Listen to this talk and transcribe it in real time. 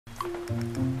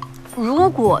如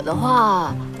果的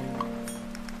话，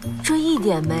这一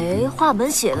点梅话本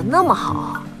写的那么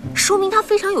好，说明他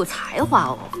非常有才华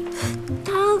哦。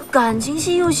他感情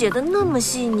戏又写的那么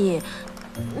细腻，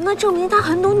那证明他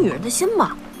很懂女人的心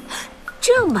嘛。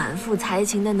这满腹才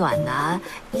情的暖男，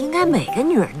应该每个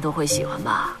女人都会喜欢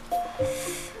吧？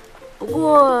不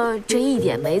过这一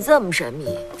点梅这么神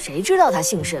秘，谁知道他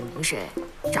姓甚名谁，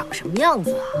长什么样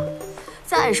子啊？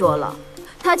再说了，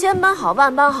他千般好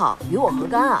万般好，与我何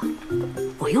干啊？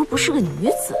我又不是个女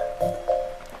子。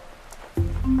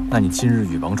那你今日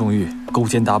与王仲玉勾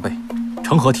肩搭背，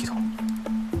成何体统？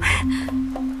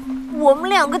我们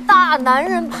两个大男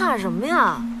人怕什么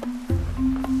呀？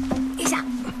殿下，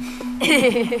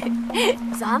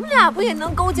咱们俩不也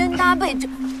能勾肩搭背？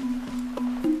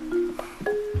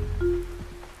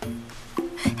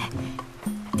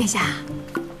殿下，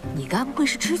你该不会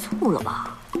是吃醋了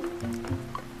吧？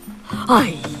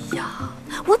哎呀，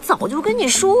我早就跟你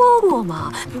说过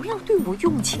嘛，不要对我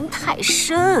用情太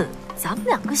深。咱们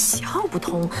两个喜好不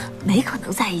同，没可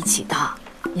能在一起的。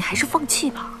你还是放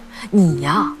弃吧。你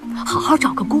呀，好好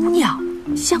找个姑娘，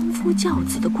相夫教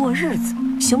子的过日子，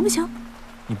行不行？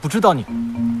你不知道你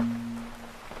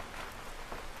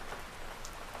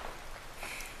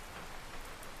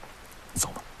走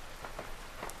吧。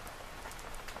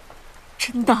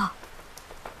真的？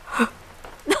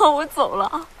那我走了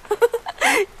啊。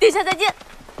殿下再见。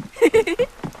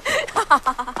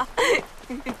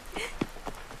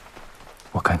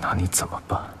我该拿你怎么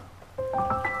办？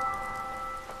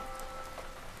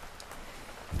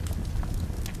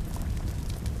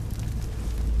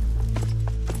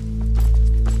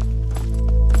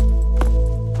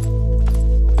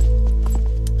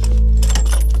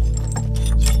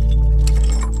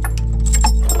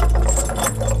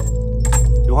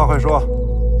有话快说。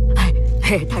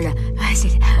哎，大人，谢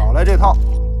谢。少来这套，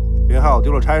别害我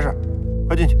丢了差事。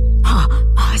快进去。好，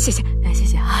谢谢，谢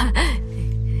谢啊。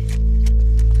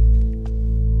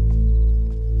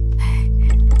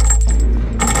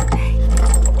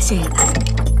谢谢大人。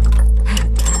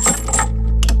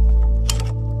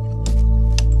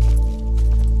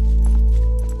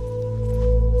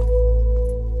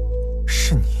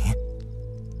是你？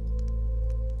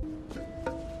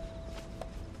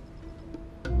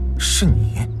是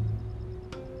你？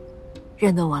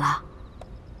认得我了？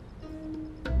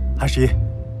韩十一，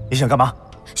你想干嘛？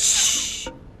嘘，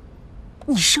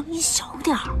你声音小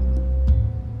点儿。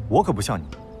我可不像你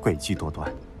诡计多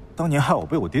端，当年害我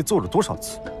被我爹揍了多少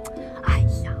次。哎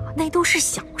呀，那都是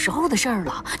小时候的事儿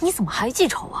了，你怎么还记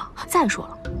仇啊？再说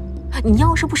了，你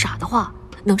要是不傻的话，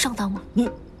能上当吗？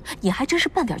你还真是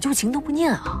半点旧情都不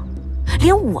念啊，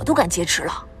连我都敢劫持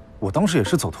了。我当时也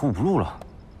是走投无路了，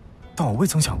但我未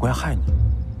曾想过要害你。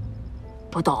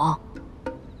我懂。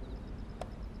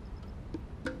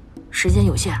时间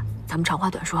有限，咱们长话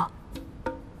短说。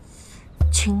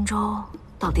青州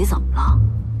到底怎么了？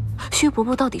薛伯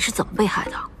伯到底是怎么被害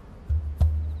的？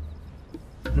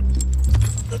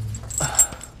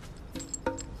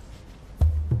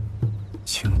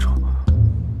青州，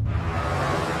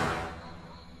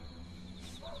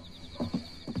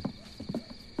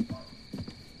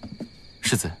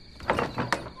世子，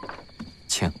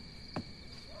请。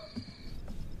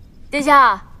殿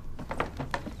下。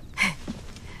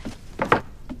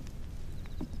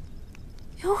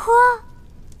哟呵，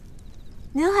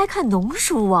您还看农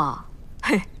书啊？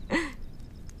嘿，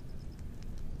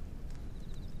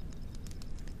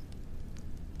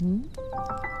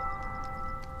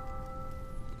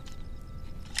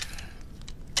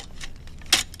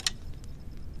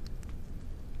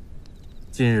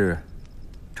近日，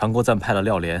长国赞派了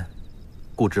廖莲，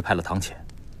顾直派了唐潜，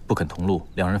不肯同路，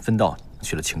两人分道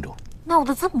去了青州。闹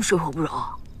得这么水火不容，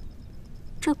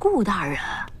这顾大人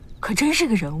可真是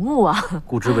个人物啊！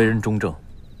顾直为人忠正，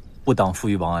不党附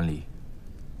于王安黎，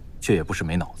却也不是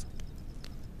没脑子。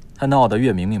他闹得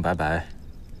越明明白白，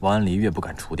王安黎越不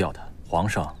敢除掉他。皇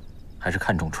上还是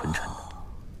看重纯臣的。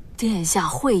殿下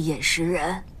慧眼识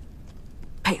人，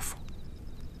佩服，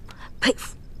佩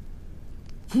服。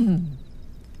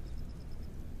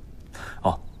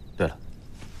哦，对了，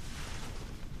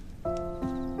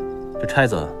这钗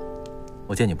子，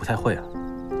我见你不太会啊，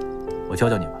我教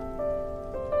教你吧。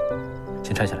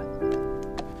先拆下来。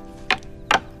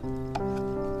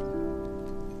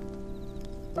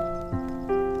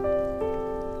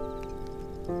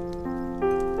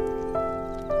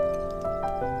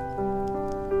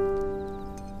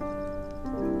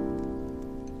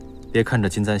别看这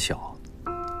金簪小，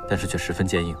但是却十分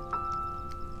坚硬，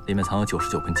里面藏有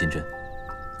99根金针。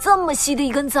这么细的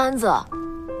一根簪子，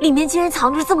里面竟然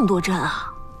藏着这么多针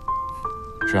啊！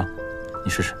是啊，你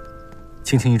试试。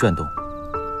轻轻一转动，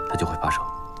它就会发射。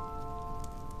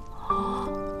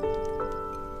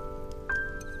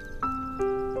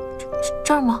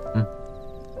这儿吗？嗯。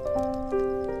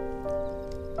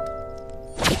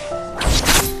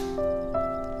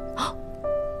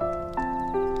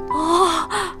哦，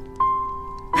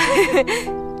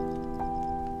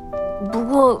不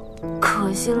过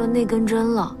可惜了那根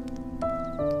针了。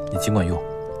你尽管用，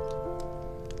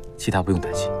其他不用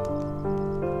担心。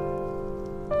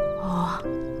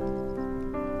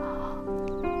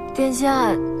殿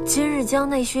下今日将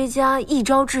那薛家一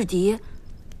招制敌，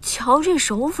瞧这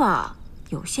手法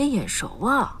有些眼熟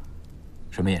啊。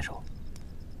什么眼熟？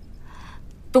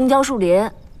东郊树林，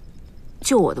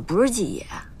救我的不是季野，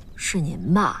是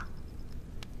您吧？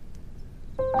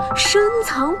深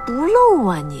藏不露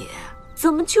啊你，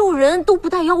怎么救人都不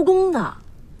带邀功的？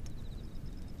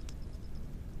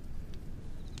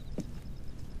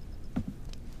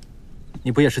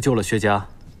你不也是救了薛家？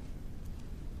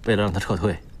为了让他撤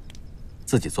退，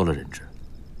自己做了人质。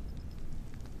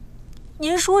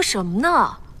您说什么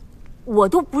呢？我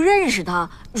都不认识他，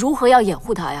如何要掩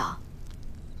护他呀？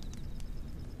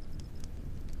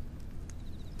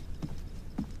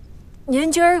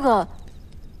您今儿个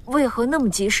为何那么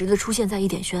及时的出现在一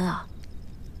点轩啊？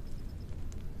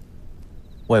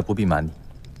我也不必瞒你，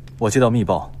我接到密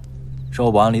报，说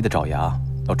王安离的爪牙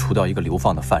要除掉一个流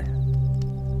放的犯人。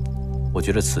我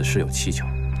觉得此事有蹊跷，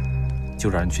就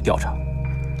让人去调查。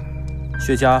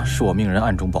薛家是我命人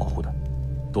暗中保护的，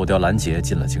躲掉拦截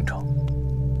进了京城。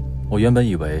我原本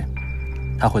以为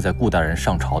他会在顾大人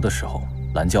上朝的时候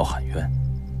拦轿喊冤，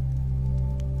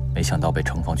没想到被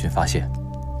城防军发现，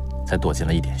才躲进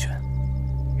了一点轩。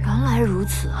原来如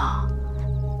此啊！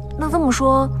那这么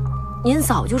说，您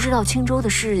早就知道青州的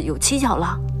事有蹊跷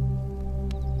了？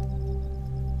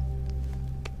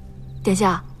殿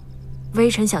下，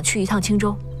微臣想去一趟青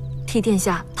州，替殿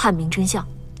下探明真相。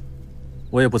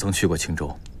我也不曾去过青州，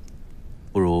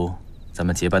不如咱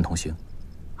们结伴同行。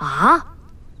啊？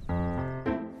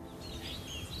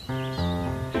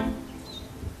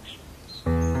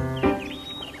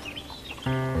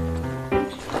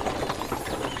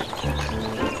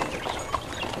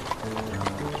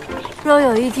若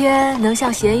有一天能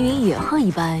像闲云野鹤一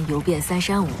般游遍三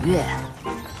山五岳，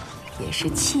也是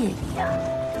惬意啊。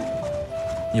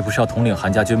你不是要统领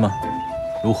韩家军吗？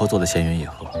如何做得闲云野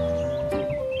鹤？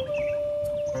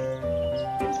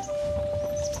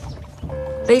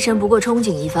微臣不过憧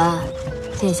憬一番，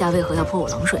殿下为何要泼我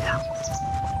冷水啊？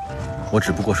我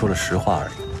只不过说了实话而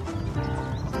已。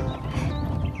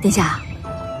殿下，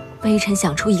微臣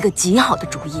想出一个极好的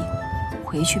主意，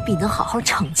回去必能好好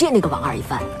惩戒那个王二一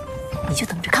番。你就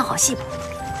等着看好戏吧。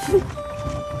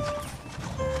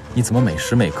你怎么每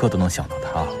时每刻都能想到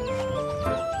他？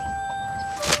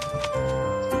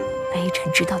微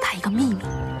臣知道他一个秘密。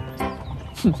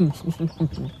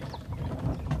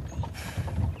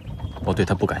我对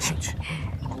他不感兴趣。